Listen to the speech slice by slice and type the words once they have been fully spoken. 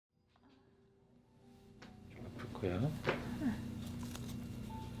됐고요.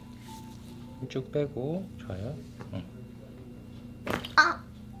 쭉 빼고 좋아요. 응. 아!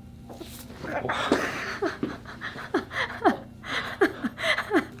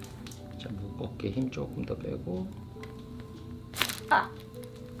 자, 어깨 힘 조금 더 빼고. 아!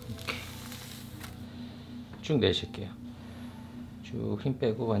 이렇게 쭉 내쉴게요. 쭉 힘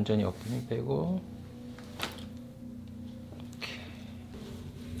빼고, 완전히 어깨 힘 빼고.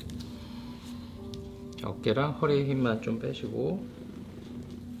 이렇게. 어깨랑 허리 힘만 좀 빼시고.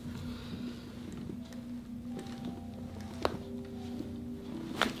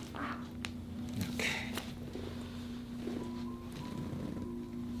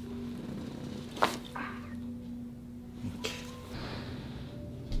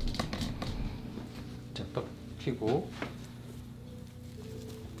 끼고,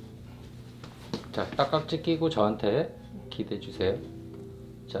 자, 딱깍지 끼고 저한테 기대해 주세요.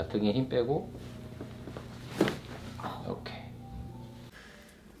 자, 등에 힘 빼고. 오케이.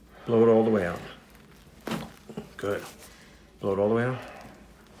 Blow it all the way out. Good. Blow it all the way out.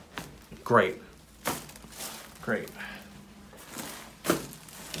 Great. Great.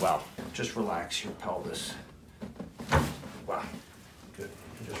 Wow. Just relax your pelvis. Wow. Good.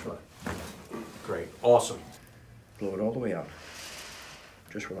 Just relax. Great. Awesome. Blow it all the way out.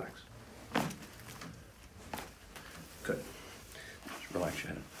 Just relax. Good. Just relax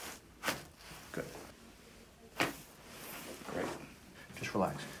your head. Good. Great. Just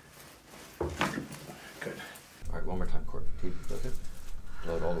relax. Good. All right, one more time, Courtney. Deep. Okay.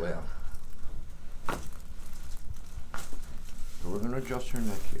 Blow it all the way out. So we're going to adjust her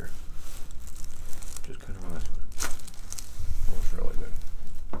neck here. Just kind of relax with it. That was really good.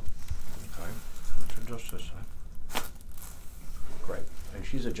 Okay. Let's adjust this side. Great. And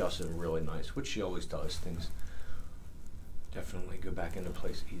she's adjusted really nice, which she always does. Things definitely go back into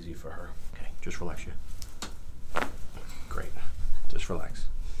place easy for her. Okay, just relax you. Great. Just relax.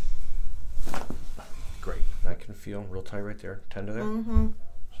 Great. I can feel real tight right there. Tender there? Mm-hmm.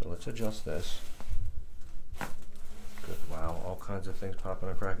 So let's adjust this. Good. Wow, all kinds of things popping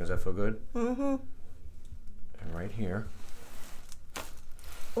and cracking. Does that feel good? Mm-hmm. And right here.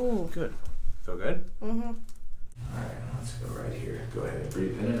 Oh, good. Feel good? Mm-hmm. All right, let's go right here. Go ahead,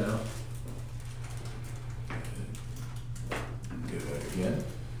 breathe in and out. Good, again.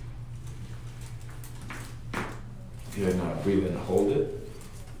 Good, now breathe in, hold it.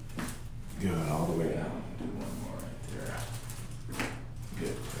 Good, all the way down. Do one more right there.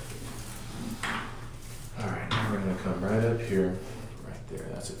 Good, perfect. All right, now we're gonna come right up here. Right there,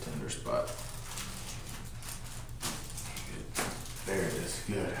 that's a tender spot. Good, there it is,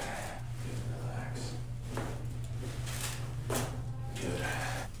 good. Good, relax. Good.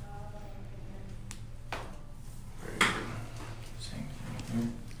 Very good. Same thing here.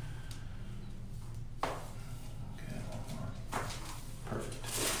 Good, one more. Perfect.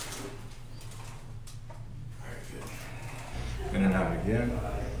 Very good. In and out again.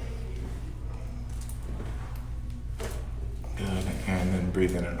 Good, and then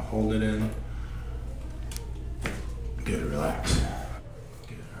breathe in and hold it in. Good, relax.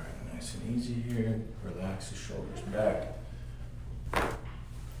 Good, all right, nice and easy here. Relax the shoulders back.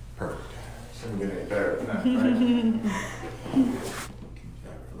 Perfect. So we're getting better than that, right? Keep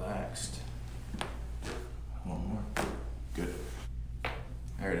that relaxed. One more. Good.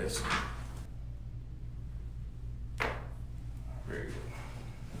 There it is. Very good.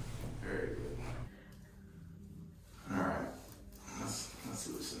 Very good. All right. Let's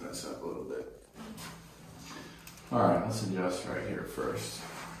loosen this up a little bit. All right, let's adjust right here first.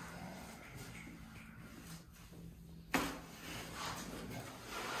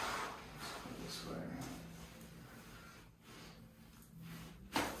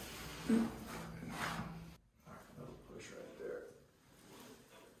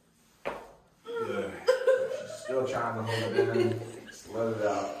 Still trying to hold it in. Just let it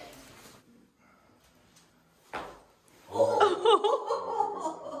out.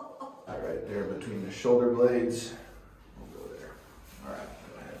 Right there between the shoulder blades. We'll go there. All right,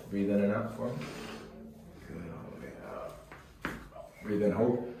 go ahead. Breathe in and out for me. Good, all the way out. Breathe in,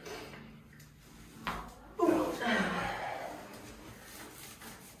 hold.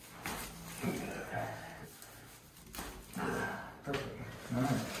 Perfect. All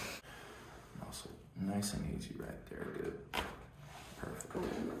right. Also nice and easy right there. Good. Perfect.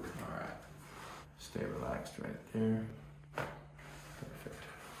 All right. Stay relaxed right there. Perfect.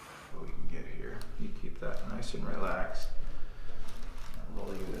 What we can get here. You keep that nice and relaxed. I'll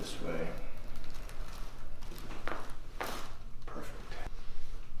roll you this way. Perfect.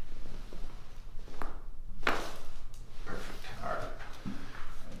 Perfect. All right.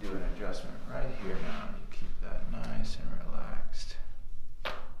 I do an adjustment right here now. You keep that nice.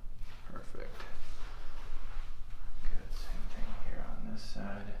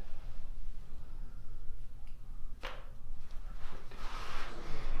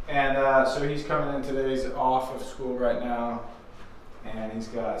 And so he's coming in today. He's off of school right now, and he's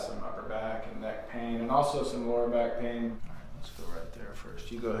got some upper back and neck pain, and also some lower back pain. All right, let's go right there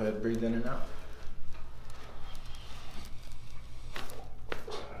first. You go ahead, breathe in and out.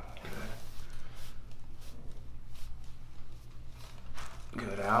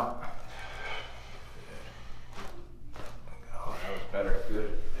 Good out. Oh, that was better.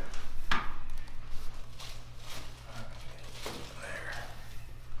 Good.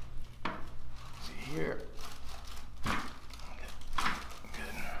 There. See here. Good.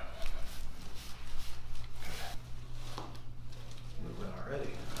 Good. Moving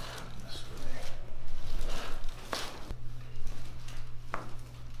already. This way.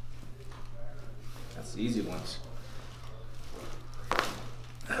 That's the easy ones.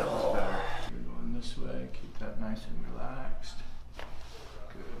 That was better. You're going this way. Keep that nice and relaxed.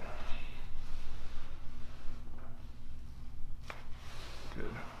 Good.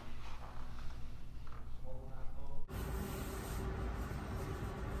 Good.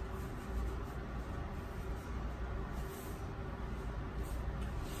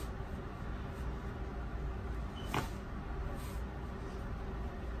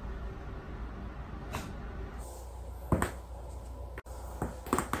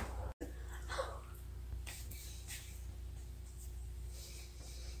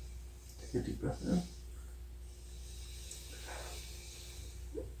 Take a deep breath in.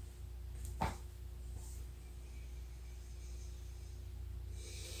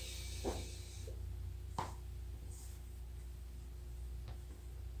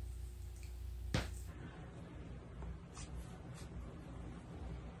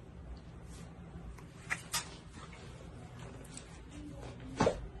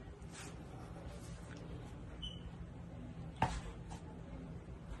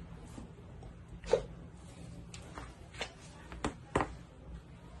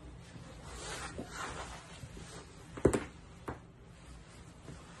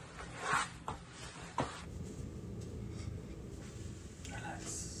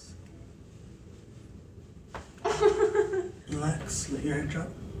 Relax, let your head drop.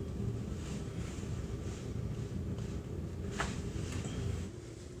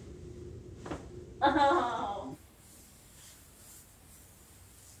 Oh.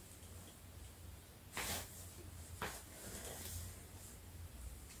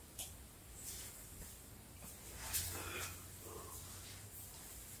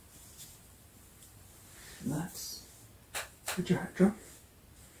 Relax. Let your head drop.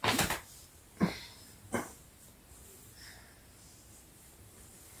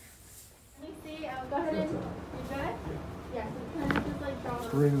 Go ahead and you good? Yeah, so kind of just like draw.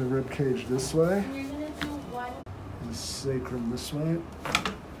 Bring the rib cage this way, And you're gonna do one. and the sacrum this way.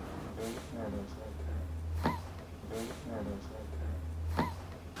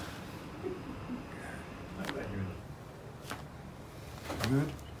 Good.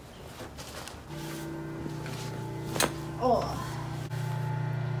 Oh.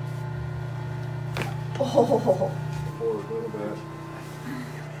 Oh. Forward a little bit.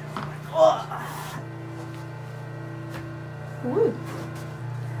 Ooh.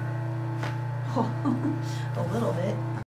 Oh. A little bit.